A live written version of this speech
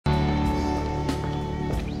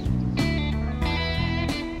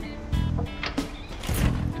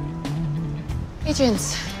Hey,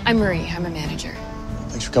 Gents. I'm Marie. I'm a manager.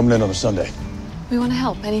 Thanks for coming in on a Sunday. We want to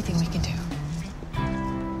help. Anything we can do.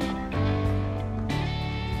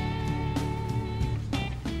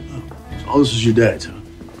 So all this is your dad's, huh?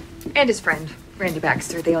 And his friend, Randy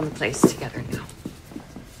Baxter. They own the place together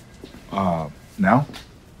now. Now?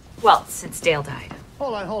 Well, since Dale died.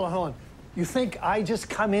 Hold on. You think I just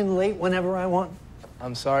come in late whenever I want?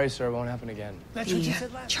 I'm sorry, sir. It won't happen again. That's what you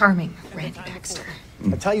said last Charming Randy Baxter.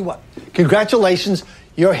 I tell you what, congratulations,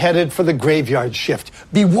 you're headed for the graveyard shift.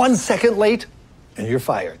 Be 1 second late, and you're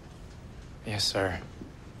fired. Yes, sir.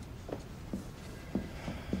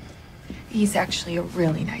 He's actually a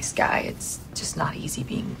really nice guy. It's just not easy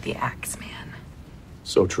being the axe man.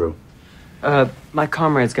 So true. My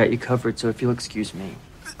comrade's got you covered, so if you'll excuse me.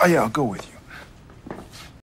 Oh, yeah, I'll go with you.